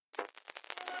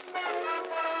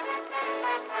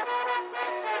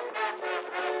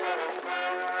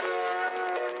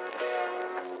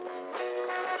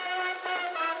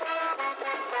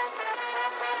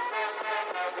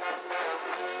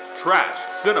Trash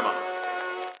Cinema.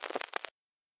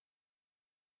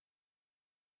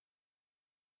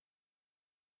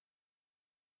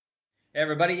 Hey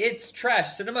everybody, it's Trash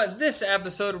Cinema. This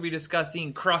episode we'll be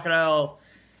discussing Crocodile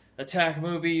Attack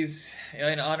movies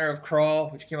in honor of Crawl,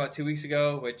 which came out 2 weeks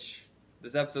ago, which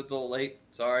this episode's a little late.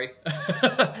 Sorry.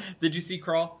 Did you see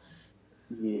Crawl?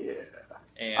 Yeah.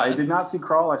 And I did not see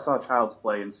Crawl. I saw Child's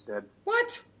Play instead.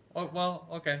 What? Oh, well,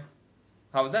 okay.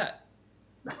 How was that?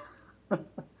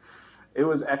 It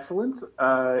was excellent.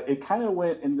 It kind of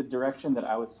went in the direction that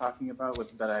I was talking about,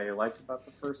 that I liked about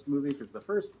the first movie, because the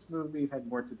first movie had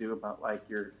more to do about like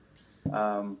your,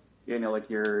 like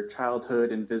your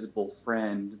childhood invisible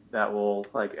friend that will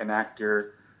like enact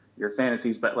your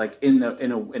fantasies, but like in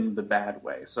the bad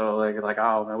way. So like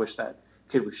oh, I wish that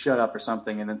kid would shut up or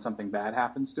something, and then something bad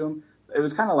happens to him. It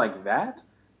was kind of like that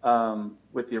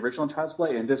with the original Child's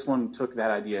Play, and this one took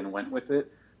that idea and went with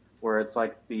it, where it's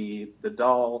like the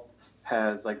doll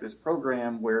has like this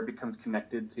program where it becomes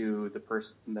connected to the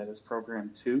person that is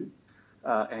programmed to,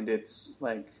 and it's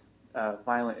like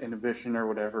violent inhibition or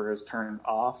whatever is turned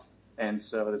off, and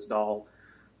so this doll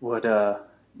would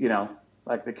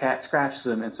like the cat scratches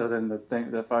him, and so then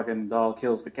the fucking doll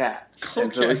kills the cat,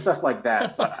 and so it's stuff like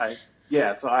that. But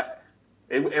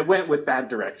it went with that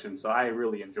direction, so I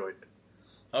really enjoyed it.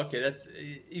 Okay, that's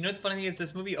the funny thing is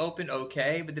this movie opened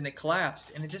okay, but then it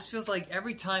collapsed, and it just feels like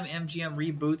every time MGM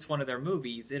reboots one of their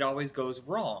movies, it always goes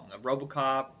wrong.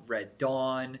 RoboCop, Red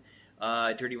Dawn,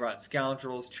 Dirty Rotten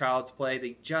Scoundrels, Child's Play,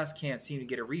 they just can't seem to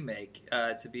get a remake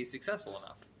to be successful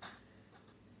enough.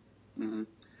 Mm-hmm.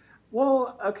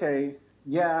 Well, okay,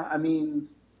 yeah, I mean,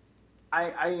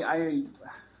 I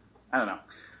don't know.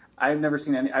 I've never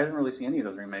seen any. I didn't really see any of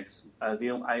those remakes.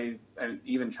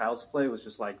 Even Child's Play was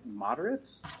just like moderate.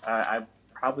 I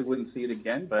probably wouldn't see it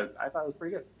again, but I thought it was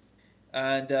pretty good.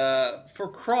 And for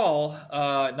Crawl,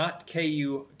 not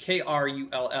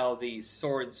K-R-U-L-L, the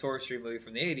sword and sorcery movie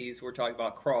from the 80s, we're talking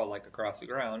about Crawl, like Across the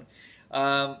Ground.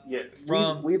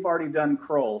 We've already done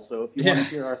Crawl, so if you want to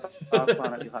hear our thoughts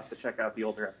on it, you'll have to check out the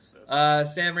older episode.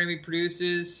 Sam Raimi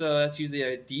produces, so that's usually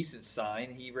a decent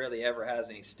sign. He rarely ever has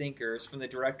any stinkers. From the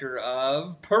director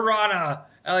of Piranha,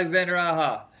 Alexander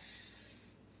Aja.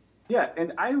 Yeah,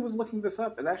 and I was looking this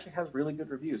up. It actually has really good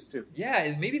reviews, too. Yeah,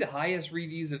 it's maybe the highest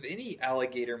reviews of any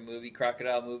alligator movie,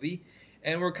 crocodile movie.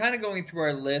 And we're kind of going through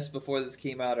our list before this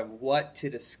came out of what to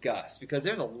discuss, because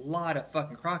there's a lot of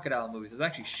fucking crocodile movies. I was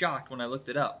actually shocked when I looked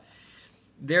it up.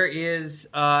 There is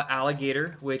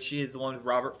Alligator, which is the one with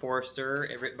Robert Forster,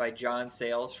 written by John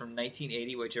Sayles from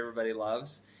 1980, which everybody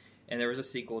loves. And there was a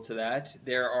sequel to that.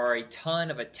 There are a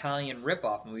ton of Italian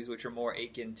ripoff movies, which are more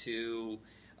akin to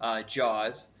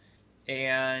Jaws.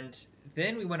 And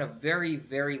then we went a very,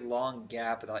 very long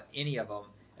gap without any of them.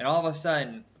 And all of a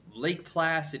sudden, Lake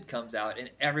Placid comes out, and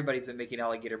everybody's been making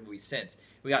alligator movies since.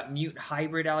 We got mutant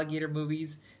hybrid alligator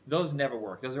movies. Those never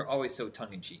work. Those are always so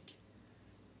tongue-in-cheek.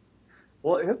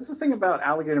 Well, that's the thing about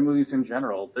alligator movies in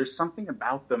general. There's something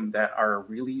about them that are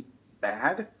really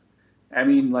bad. I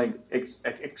mean, like,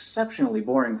 exceptionally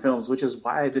boring films, which is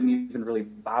why I didn't even really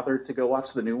bother to go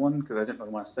watch the new one, because I didn't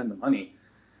really want to spend the money.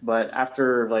 But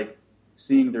after, like,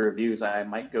 seeing the reviews, I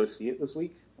might go see it this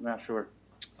week. I'm not sure.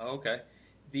 Okay.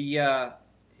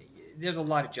 There's a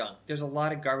lot of junk. There's a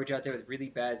lot of garbage out there with really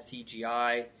bad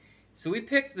CGI. So we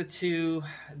picked the two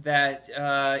that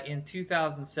in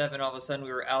 2007, all of a sudden,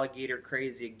 we were alligator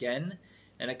crazy again.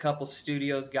 And a couple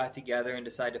studios got together and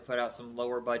decided to put out some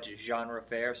lower budget genre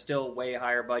fare, still way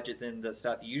higher budget than the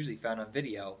stuff you usually found on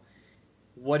video.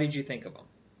 What did you think of them?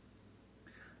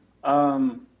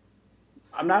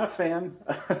 I'm not a fan.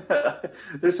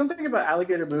 There's something about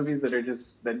alligator movies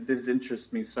that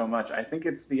disinterest me so much. I think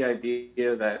it's the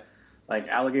idea that like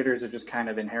alligators are just kind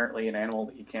of inherently an animal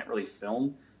that you can't really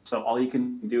film. So all you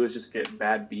can do is just get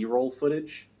bad B-roll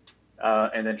footage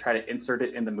and then try to insert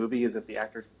it in the movie as if the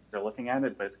actors are looking at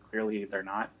it, but clearly they're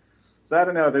not. So I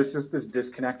don't know. There's just this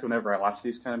disconnect whenever I watch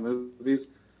these kind of movies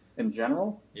in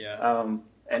general. Yeah.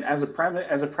 And as a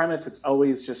premise, it's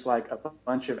always just like a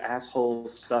bunch of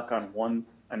assholes stuck on one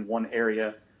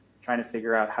area trying to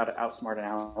figure out how to outsmart an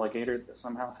alligator that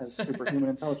somehow has superhuman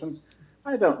intelligence.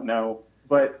 I don't know,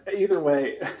 but either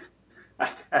way,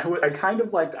 I kind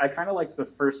of liked the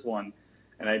first one,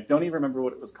 and I don't even remember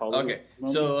what it was called. Okay,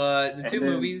 so the two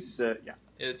movies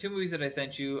that I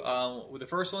sent you, the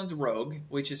first one's Rogue,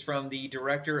 which is from the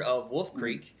director of Wolf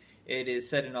Creek. It is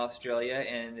set in Australia,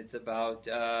 and it's about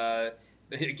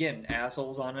again,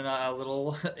 assholes on a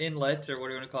little inlet, or what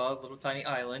do you want to call it, a little tiny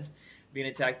island, being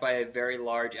attacked by a very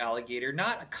large alligator.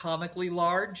 Not comically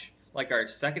large, like our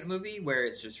second movie, where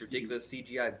it's just ridiculous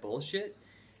CGI bullshit.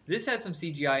 This had some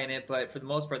CGI in it, but for the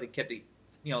most part, they kept it,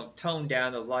 toned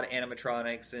down. There was a lot of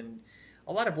animatronics and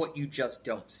a lot of what you just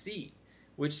don't see,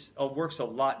 which works a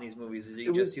lot in these movies. Is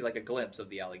you just see like a glimpse of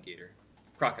the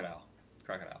crocodile.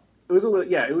 It was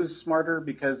it was smarter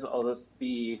because all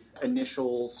the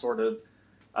initial sort of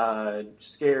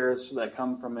scares that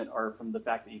come from it are from the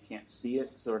fact that you can't see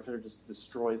it, so it sort of just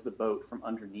destroys the boat from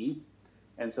underneath.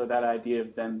 And so that idea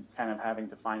of them kind of having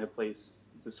to find a place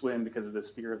to swim because of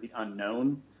this fear of the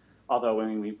unknown, although I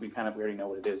mean we already know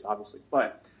what it is, obviously,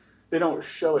 but they don't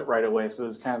show it right away, so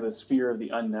there's kind of this fear of the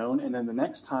unknown. And then the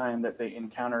next time that they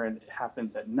encounter it, it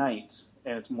happens at night,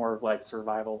 and it's more of like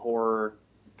survival horror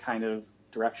kind of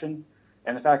direction.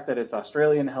 And the fact that it's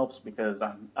Australian helps because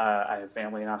I have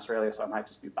family in Australia, so I might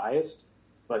just be biased.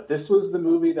 But this was the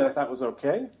movie that I thought was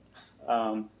okay.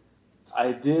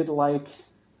 I did like,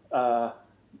 how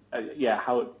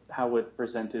it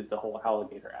presented the whole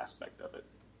alligator aspect of it.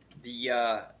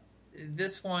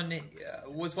 This one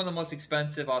was one of the most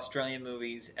expensive Australian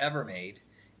movies ever made.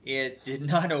 It did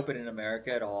not open in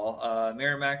America at all.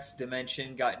 Miramax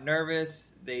Dimension got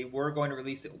nervous. They were going to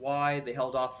release it wide. They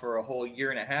held off for a whole year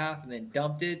and a half and then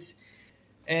dumped it.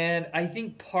 And I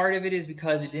think part of it is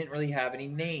because it didn't really have any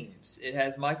names. It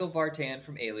has Michael Vartan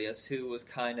from Alias, who was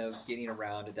kind of getting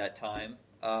around at that time.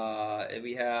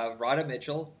 We have Radha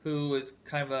Mitchell, who was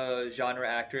kind of a genre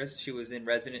actress. She was in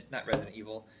not Resident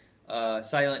Evil,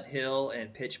 Silent Hill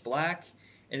and Pitch Black.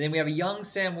 And then we have a young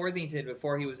Sam Worthington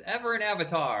before he was ever in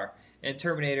Avatar and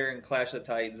Terminator and Clash of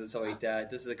the Titans and stuff like that.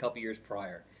 This is a couple years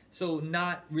prior. So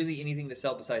not really anything to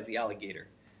sell besides the alligator.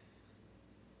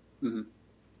 Mm-hmm.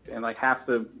 And like half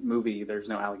the movie, there's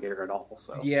no alligator at all.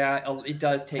 So yeah, it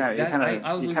does take that.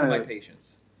 I was losing my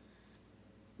patience.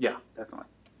 Yeah, definitely.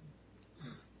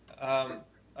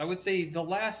 I would say the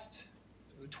last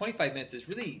 25 minutes is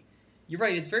really... You're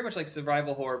right, it's very much like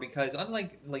survival horror because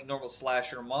unlike like normal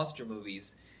slasher or monster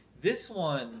movies, this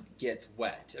one gets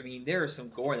wet. I mean, there is some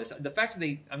gore in this. The fact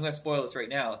that I'm going to spoil this right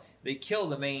now, they kill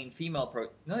the main female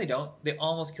no, they don't. They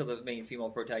almost kill the main female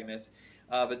protagonist,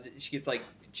 but she gets like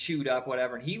chewed up,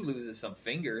 whatever, and he loses some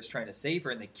fingers trying to save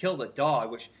her, and they kill the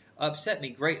dog, which upset me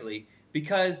greatly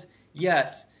because,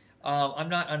 yes, I'm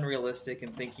not unrealistic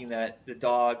in thinking that the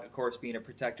dog, of course, being a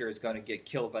protector, is going to get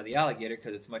killed by the alligator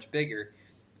because it's much bigger.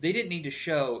 They didn't need to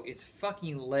show its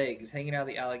fucking legs hanging out of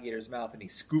the alligator's mouth, and he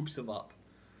scoops them up.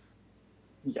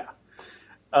 Yeah,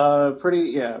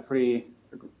 pretty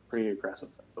aggressive.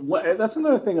 That's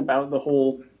another thing about the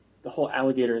whole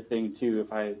alligator thing too.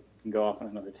 If I can go off on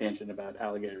another tangent about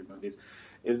alligator movies,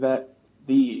 is that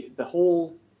the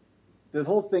whole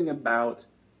thing about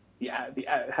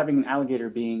having an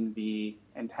alligator being the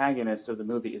antagonist of the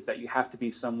movie is that you have to be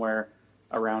somewhere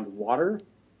around water.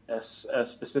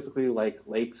 Specifically like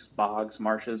lakes, bogs,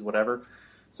 marshes, whatever.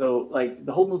 So like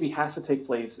the whole movie has to take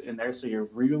place in there, so you're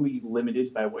really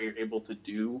limited by what you're able to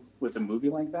do with a movie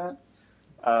like that.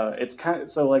 It's kind of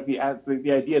so like the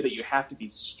idea that you have to be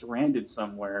stranded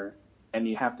somewhere and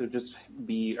you have to just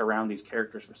be around these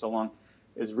characters for so long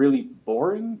is really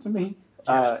boring to me.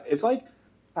 It's like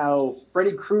how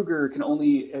Freddy Krueger can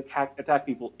only attack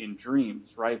people in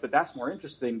dreams, right? But that's more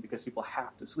interesting because people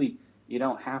have to sleep. You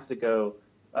don't have to go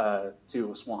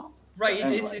to a swamp. Right.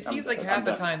 Anyway, it seems like half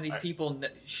the time these people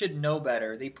should know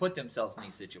better. They put themselves in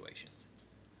these situations.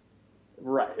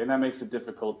 Right, and that makes it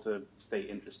difficult to stay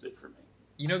interested for me.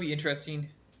 You know what'd be interesting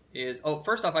is,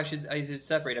 first off, I should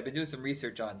separate. I've been doing some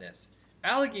research on this.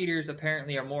 Alligators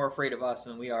apparently are more afraid of us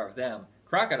than we are of them.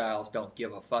 Crocodiles don't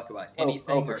give a fuck about anything.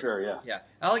 Oh, for sure, yeah. Yeah.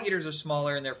 Alligators are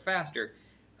smaller and they're faster.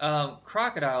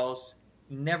 Crocodiles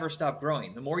never stop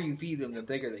growing. The more you feed them, the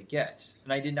bigger they get.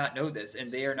 And I did not know this,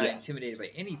 and they are not intimidated by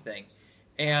anything.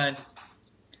 And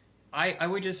I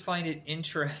would just find it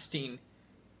interesting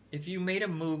if you made a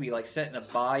movie like set in a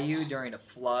bayou during a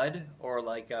flood or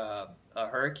like a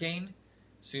hurricane,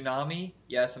 tsunami.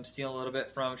 Yes, I'm stealing a little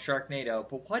bit from Sharknado,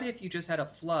 but what if you just had a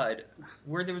flood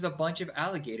where there was a bunch of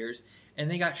alligators and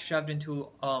they got shoved into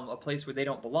a place where they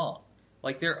don't belong?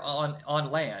 Like they're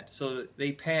on land, so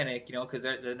they panic, because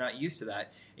they're not used to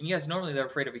that. And yes, normally they're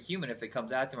afraid of a human if it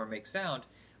comes at them or makes sound,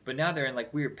 but now they're in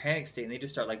like weird panic state and they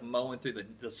just start like mowing through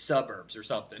the suburbs or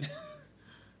something.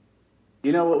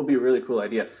 You know what would be a really cool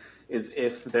idea is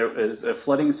if there was a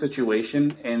flooding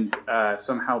situation and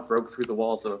somehow broke through the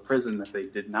walls of a prison that they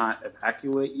did not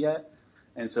evacuate yet,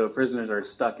 and so prisoners are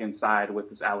stuck inside with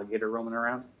this alligator roaming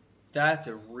around. That's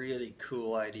a really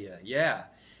cool idea. Yeah.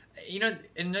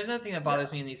 Another thing that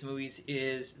bothers me in these movies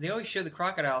is they always show the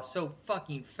crocodile so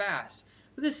fucking fast.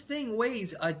 But this thing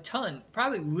weighs a ton,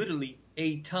 probably literally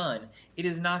a ton. It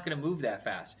is not going to move that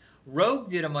fast. Rogue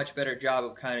did a much better job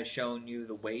of kind of showing you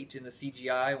the weight in the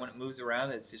CGI when it moves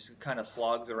around. It's just kind of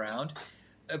slogs around.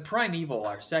 Primeval,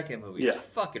 our second movie, is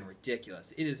fucking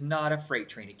ridiculous. It is not a freight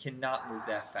train. It cannot move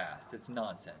that fast. It's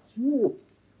nonsense. Ooh.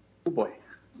 Oh boy.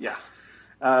 Yeah.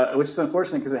 Which is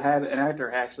unfortunate because it had an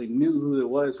actor who actually knew who it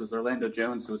was Orlando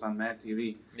Jones, who was on Mad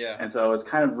TV. Yeah. And so I was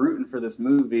kind of rooting for this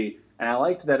movie, and I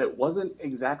liked that it wasn't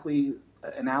exactly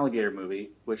an alligator movie,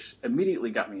 which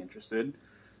immediately got me interested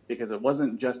because it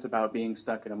wasn't just about being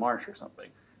stuck in a marsh or something.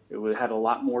 It had a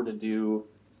lot more to do.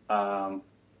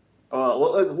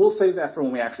 We'll save that for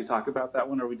when we actually talk about that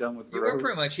one. Are we done with Rogue? We're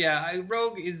pretty much, yeah.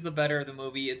 Rogue is the better of the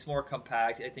movie. It's more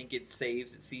compact. I think it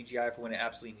saves its CGI for when it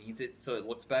absolutely needs it, so it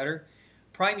looks better.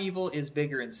 Primeval is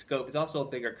bigger in scope. It's also a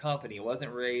bigger company. It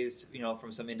wasn't raised,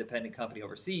 from some independent company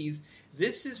overseas.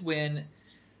 This is when,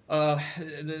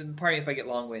 pardon me if I get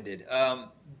long-winded,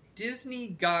 Disney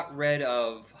got rid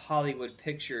of Hollywood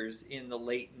Pictures in the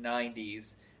late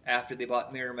 90s after they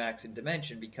bought Miramax and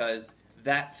Dimension because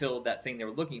that filled that thing they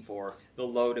were looking for, the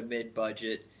low to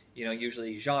mid-budget,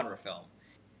 usually genre film.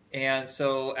 And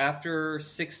so after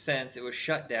Sixth Sense, it was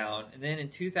shut down. And then in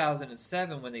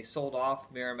 2007, when they sold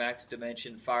off Miramax,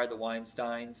 Dimension, fired the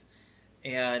Weinsteins,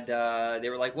 and they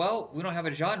were like, well, we don't have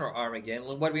a genre arm again.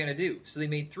 What are we going to do? So they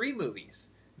made 3 movies.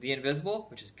 The Invisible,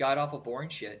 which is god-awful boring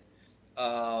shit.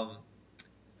 Dead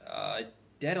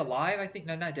Alive, I think.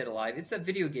 No, not Dead Alive. It's that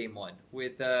video game one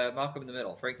with Malcolm in the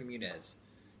Middle, Frankie Muniz.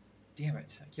 Damn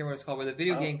it. I can't remember what it's called, where the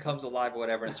video game comes alive or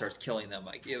whatever and starts killing them.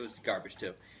 It was garbage,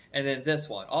 too. And then this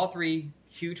one. All 3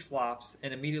 huge flops.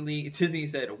 And immediately Disney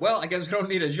said, well, I guess we don't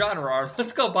need a genre arm.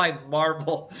 Let's go buy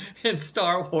Marvel and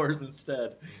Star Wars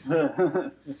instead.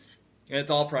 And it's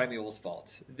all Primeval's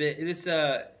fault.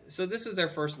 So this was their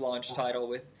first launch title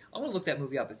with... I'm going to look that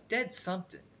movie up. It's Dead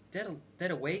something.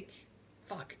 Dead Awake?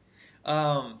 Fuck.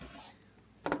 But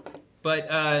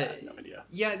no idea.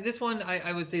 Yeah, this one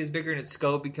I would say is bigger in its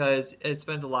scope because it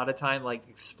spends a lot of time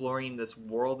exploring this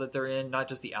world that they're in, not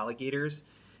just the alligators.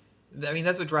 I mean,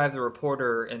 that's what drives the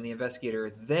reporter and the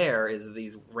investigator there is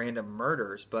these random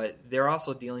murders, but they're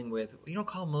also dealing with, you don't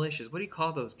call them militias, what do you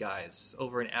call those guys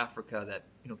over in Africa that,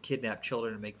 kidnap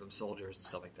children and make them soldiers and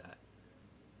stuff like that?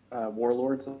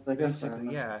 Warlords, I guess.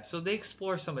 Yeah, so they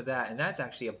explore some of that, and that's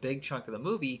actually a big chunk of the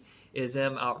movie is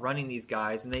them outrunning these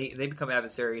guys, and they become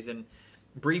adversaries, and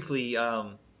briefly,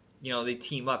 they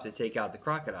team up to take out the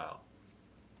crocodile.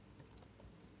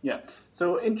 Yeah,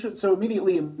 so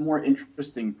immediately a more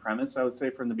interesting premise, I would say,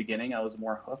 from the beginning. I was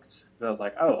more hooked. I was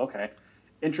like, oh, okay,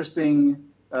 interesting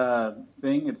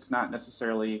thing. It's not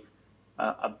necessarily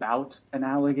about an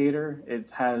alligator.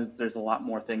 There's a lot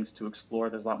more things to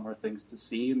explore. There's a lot more things to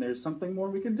see, and there's something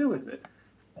more we can do with it.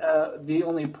 The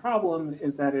only problem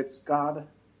is that it's god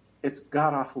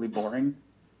awfully boring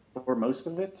for most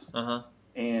of it.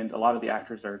 And a lot of the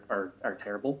actors are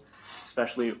terrible,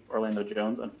 especially Orlando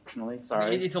Jones, unfortunately.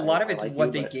 Sorry. It's a lot of it's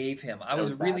what they gave him. I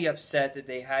was really upset that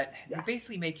they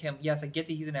basically make him, yes, I get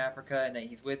that he's in Africa and that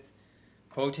he's with,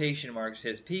 quotation marks,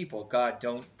 his people. God,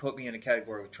 don't put me in a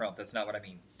category with Trump. That's not what I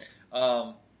mean.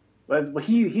 But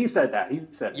he said that. He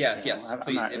said yes. So if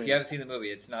you haven't seen the movie,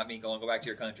 it's not me going, go back to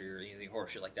your country or anything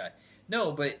horseshit like that.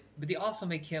 No, but they also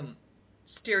make him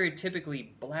stereotypically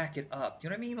black it up. Do you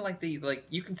know what I mean?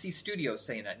 You can see studios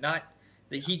saying that. Not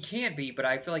that he can't be, but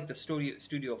I feel like the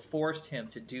studio forced him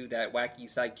to do that wacky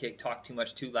sidekick, talk too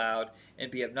much, too loud, and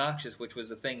be obnoxious, which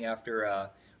was a thing after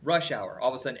Rush Hour. All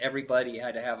of a sudden, everybody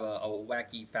had to have a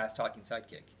wacky, fast-talking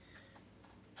sidekick.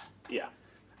 Yeah.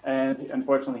 And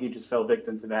unfortunately, he just fell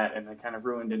victim to that, and it kind of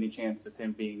ruined any chance of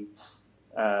him being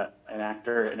an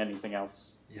actor and anything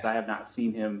else. Because I have not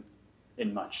seen him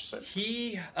in much since.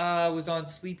 He was on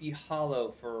Sleepy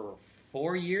Hollow for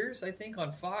 4 years, I think,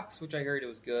 on Fox, which I heard it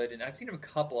was good. And I've seen him a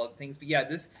couple of things. But yeah,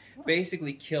 this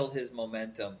basically killed his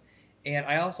momentum. And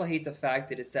I also hate the fact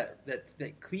that it's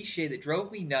that cliche that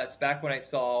drove me nuts back when I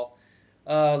saw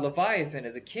Leviathan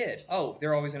as a kid. Oh,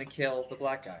 they're always going to kill the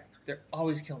black guy. They're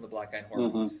always killing the black guy in horror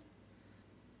movies.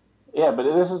 Yeah, but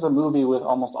this is a movie with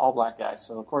almost all black guys,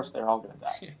 so of course they're all going to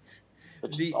die.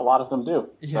 Which a lot of them do.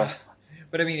 Yeah. So.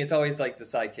 But I mean, it's always like the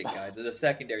sidekick guy, the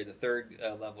secondary, the third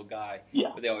level guy. Yeah.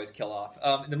 But they always kill off.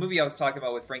 The movie I was talking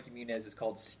about with Frankie Muniz is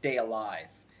called Stay Alive,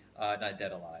 not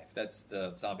Dead Alive. That's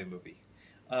the zombie movie.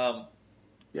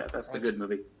 Yeah, that's the good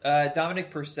movie.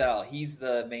 Dominic Purcell, he's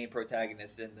the main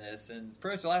protagonist in this, and it's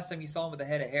pretty much the last time you saw him with a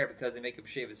head of hair because they make him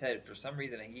shave his head. For some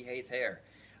reason, he hates hair.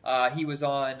 He was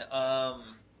on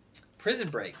Prison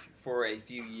Break for a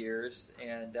few years,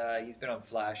 and he's been on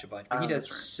Flash a bunch. But he does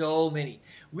so many.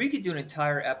 We could do an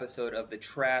entire episode of the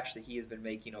trash that he has been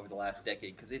making over the last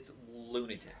decade because it's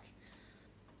lunatic.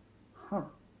 Huh.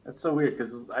 That's so weird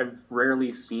because I've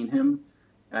rarely seen him,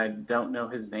 and I don't know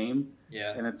his name,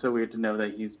 Yeah. and it's so weird to know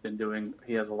that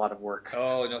he has a lot of work.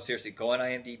 Oh, no, seriously. Go on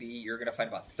IMDb. You're going to find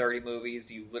about 30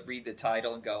 movies. You read the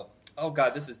title and go, oh,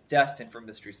 God, this is destined for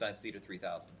Mystery Science Theater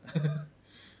 3000.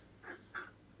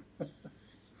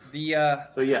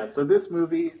 So this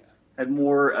movie had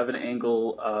more of an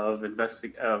angle of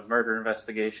murder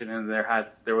investigation, and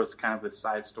there was kind of this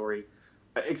side story.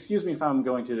 Excuse me if I'm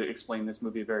going to explain this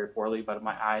movie very poorly, but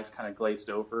my eyes kind of glazed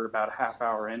over about a half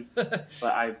hour in. But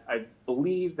I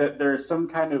believe that there's some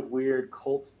kind of weird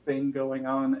cult thing going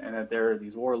on, and that there are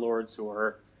these warlords who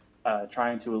are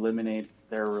trying to eliminate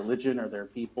their religion or their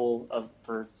people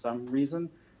for some reason.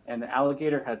 And the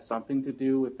alligator had something to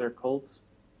do with their cult.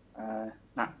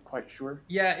 Not quite sure.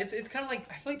 Yeah, it's kind of like,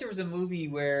 I feel like there was a movie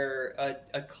where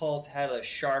a cult had a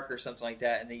shark or something like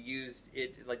that, and they used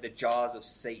it like the jaws of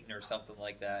Satan or something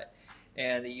like that,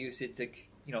 and they used it to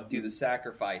do the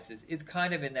sacrifices. It's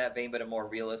kind of in that vein, but a more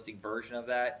realistic version of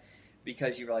that,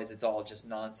 because you realize it's all just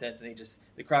nonsense, and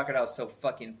the crocodile's so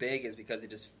fucking big is because they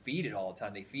just feed it all the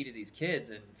time. They feed it these kids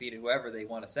and feed it whoever they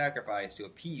want to sacrifice to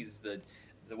appease the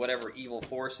whatever evil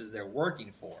forces they're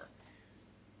working for.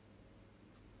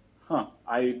 Huh,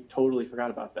 I totally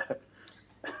forgot about that.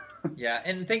 Yeah,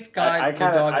 and thank God the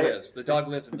dog lives. The dog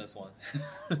lives in this one.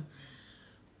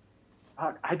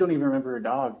 I don't even remember a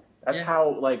dog. That's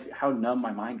how numb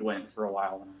my mind went for a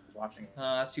while when I was watching it.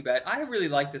 That's too bad. I really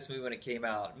liked this movie when it came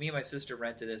out. Me and my sister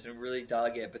rented this and really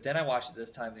dug it. But then I watched it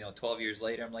this time, 12 years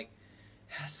later. I'm like,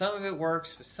 some of it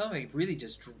works, but some of it really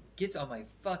just gets on my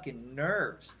fucking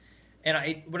nerves. And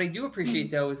what I do appreciate,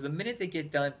 though, is the minute they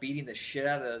get done beating the shit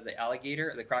out of the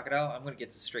alligator, or the crocodile, I'm going to get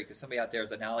this straight, because somebody out there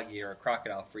is an alligator or a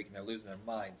crocodile freak, and they're losing their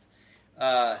minds.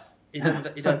 It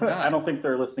doesn't die. I don't think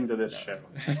they're listening to this show.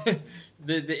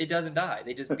 It doesn't die.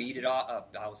 They just beat it off.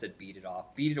 I almost said beat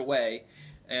it away.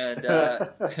 And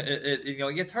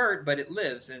it gets hurt, but it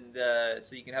lives, and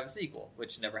so you can have a sequel,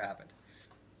 which never happened.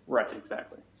 Right,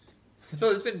 exactly.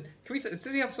 So since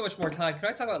we have so much more time, can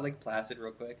I talk about Lake Placid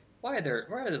real quick? Why are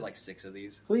there like 6 of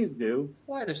these? Please do.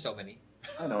 Why are there so many?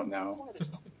 I don't know.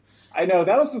 I know,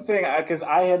 that was the thing, because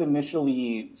I had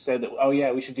initially said that, oh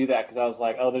yeah, we should do that, because I was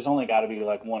like, oh, there's only got to be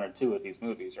like 1 or 2 of these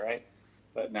movies, right?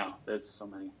 But no, there's so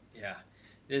many. Yeah.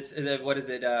 What is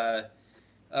it?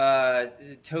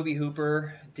 Tobe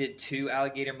Hooper did 2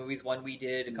 alligator movies. One we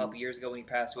did a couple years ago when he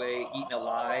passed away, Eaten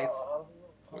Alive.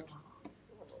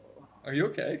 Are you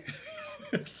okay?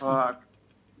 Fuck.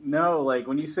 No, like,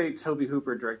 when you say Tobe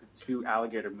Hooper directed 2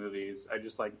 alligator movies, I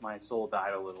just, my soul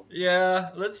died a little.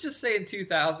 Yeah, let's just say in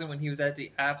 2000, when he was at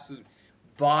the absolute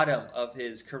bottom of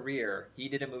his career, he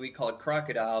did a movie called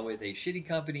Crocodile with a shitty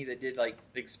company that did,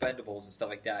 The Expendables and stuff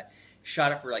like that.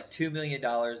 Shot it for, $2 million. The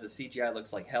CGI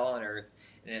looks like hell on earth,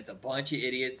 and it's a bunch of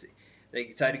idiots. They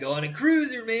decide to go on a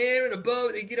cruiser, man, on a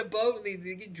boat. They get a boat, and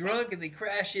they get drunk, and they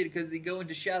crash it because they go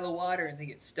into shallow water, and they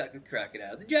get stuck with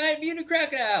crocodiles. A giant mutant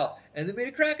crocodile! And they made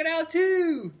a crocodile,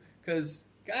 too! Because,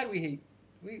 God, we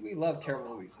love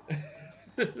terrible movies.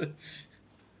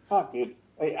 Fuck, dude.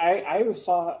 I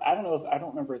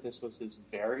don't remember if this was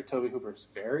Tobe Hooper's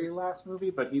very last movie,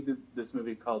 but he did this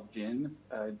movie called Djinn,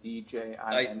 Djinn.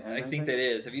 I think that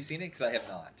is. Have you seen it? Because I have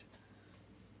not.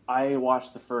 I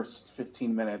watched the first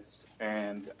 15 minutes,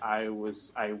 and I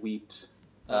weeped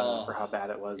for how bad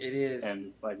it was. It is.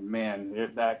 And,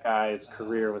 man, that guy's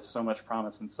career was so much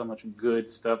promise and so much good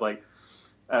stuff.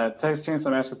 Texas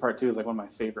Chainsaw Massacre Part 2 is, one of my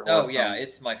favorite horror films.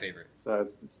 It's my favorite. So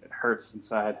it hurts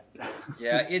inside.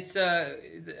 Yeah,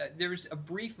 there was a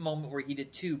brief moment where he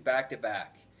did 2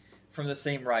 back-to-back from the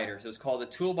same writers. It was called The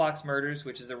Toolbox Murders,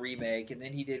 which is a remake, and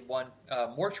then he did one,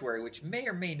 Mortuary, which may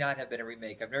or may not have been a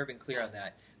remake. I've never been clear on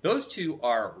that. Those 2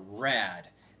 are rad,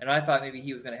 and I thought maybe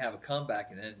he was going to have a comeback,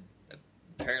 and then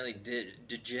apparently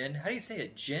Djinn. How do you say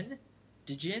it? Djinn?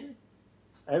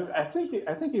 I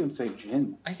think he would say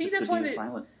Djinn. I think that's why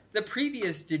the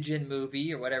previous Djinn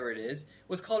movie, or whatever it is,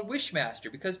 was called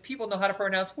Wishmaster, because people know how to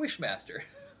pronounce Wishmaster.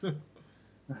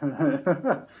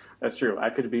 That's true. I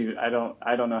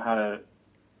don't know how to.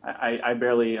 I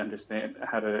barely understand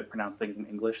how to pronounce things in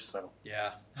English, so.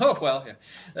 Yeah. Oh, well, yeah.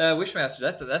 Wishmaster,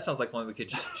 that sounds like one we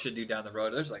should do down the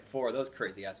road. There's 4 of those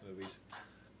crazy-ass movies.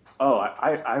 Oh,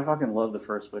 I fucking love the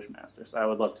first Wishmaster, so I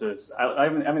would love to. I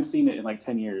haven't seen it in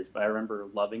 10 years, but I remember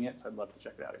loving it, so I'd love to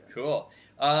check it out again. Cool.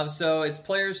 So it's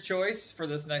player's choice for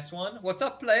this next one. What's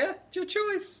up, player? It's your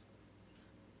choice.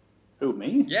 Who,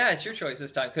 me? Yeah, it's your choice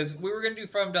this time, because we were going to do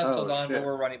From Dusk Till Dawn, shit. but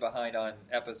we're running behind on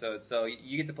episodes, so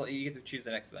you get to choose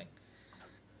the next thing.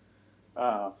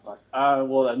 Oh, fuck.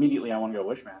 Well, immediately I want to go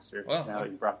Wishmaster, now that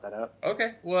you brought that up.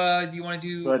 Okay. Well, do you want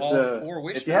to do all 4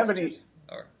 Wishmasters? If you have any...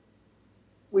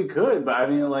 We could, but I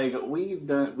mean, like we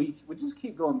just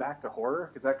keep going back to horror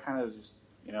because that kind of just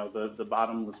the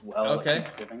bottomless well Okay. that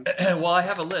keeps giving. Well, I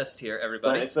have a list here,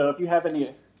 everybody. So if you have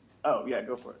any, oh yeah,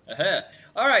 go for it. Uh-huh.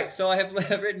 All right, so I have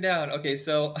written down. Okay,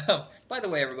 so by the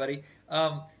way, everybody,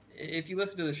 if you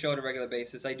listen to the show on a regular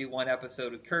basis, I do one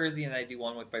episode with Kersey and I do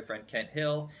one with my friend Kent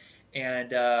Hill, and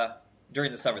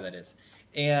during the summer that is.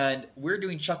 And we're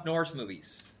doing Chuck Norris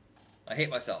movies. I hate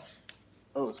myself.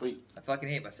 Oh, sweet. I fucking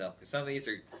hate myself because some of these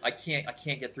are I can't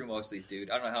get through most of these, dude.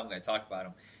 I don't know how I'm going to talk about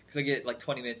them because I get like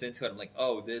 20 minutes into it. I'm like,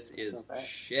 oh, this is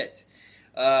shit.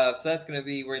 So that's going to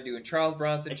be we're doing Charles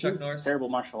Bronson, Chuck Norris. Terrible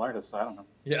martial artist, so I don't know.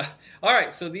 Yeah. All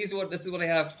right. So this is what I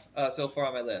have so far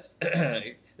on my list.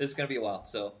 This is going to be a while.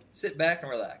 So sit back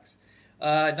and relax.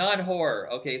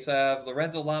 Non-horror. Okay. So I have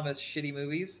Lorenzo Lamas shitty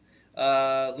movies.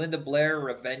 Linda Blair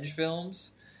revenge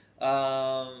films.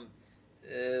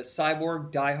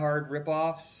 Cyborg Die Hard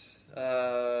ripoffs,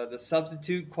 The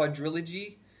Substitute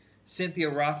quadrilogy, Cynthia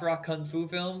Rothrock kung fu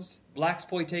films,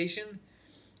 Blaxploitation,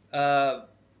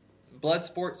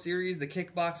 Bloodsport series, the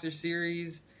Kickboxer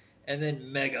series, and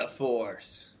then Mega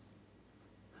Force.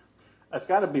 It's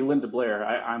got to be Linda Blair.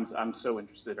 I'm so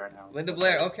interested right now. Linda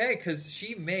Blair, okay, because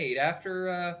she made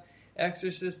after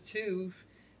Exorcist 2,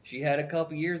 she had a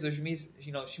couple years where she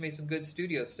made some good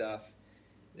studio stuff.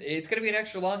 It's going to be an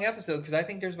extra long episode because I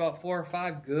think there's about 4 or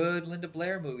 5 good Linda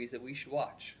Blair movies that we should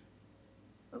watch.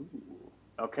 Ooh,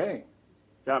 okay.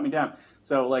 Got me down.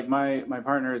 So, like, my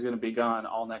partner is going to be gone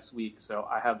all next week, so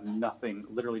I have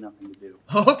literally nothing to do.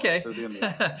 Okay. So, it's gonna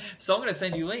be So I'm going to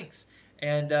send you links,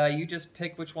 and you just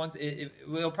pick which ones.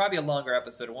 It'll probably be a longer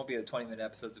episode. It won't be the 20-minute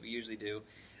episodes that we usually do.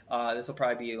 This will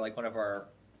probably be like one of our,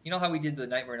 you know how we did the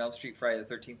Nightmare on Elm Street, Friday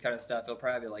the 13th kind of stuff? It'll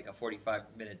probably be like a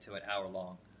 45-minute to an hour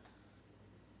long.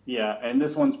 Yeah, and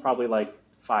this one's probably like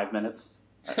 5 minutes.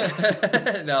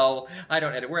 No, I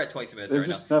don't edit. We're at 22 minutes There's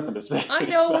right just now. nothing to say. I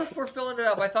know we're filling it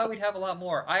up. I thought we'd have a lot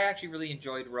more. I actually really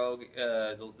enjoyed Rogue,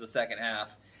 the second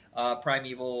half.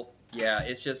 Primeval, yeah,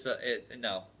 it's just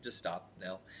no, just stop.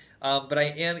 No, but I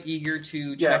am eager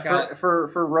to check out for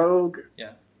Rogue.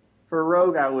 Yeah, for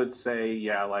Rogue, I would say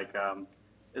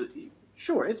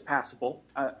sure, it's passable.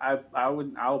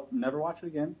 I'll never watch it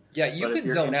again. Yeah, you can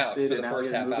zone out for the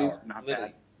first half hour. Literally.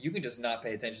 Bad. You can just not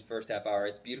pay attention to the first half hour.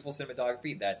 It's beautiful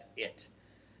cinematography. That's it.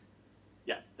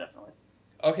 Yeah, definitely.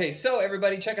 Okay, so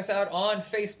everybody check us out on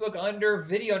Facebook under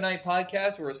Video Night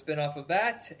Podcast. We're a spinoff of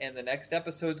that. And the next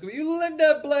episode is going to be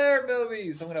Linda Blair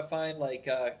movies. I'm going to find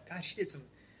she did some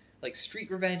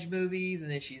street revenge movies,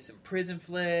 and then she did some prison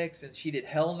flicks, and she did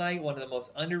Hell Night, one of the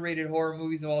most underrated horror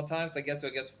movies of all time. So I guess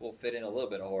we'll fit in a little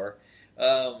bit of horror.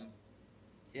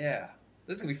 Yeah,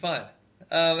 this is going to be fun.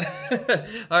 All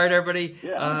right, everybody.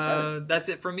 Yeah, that's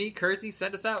it from me. Kersey,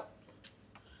 send us out.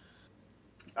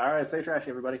 All right, stay trashy,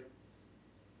 everybody.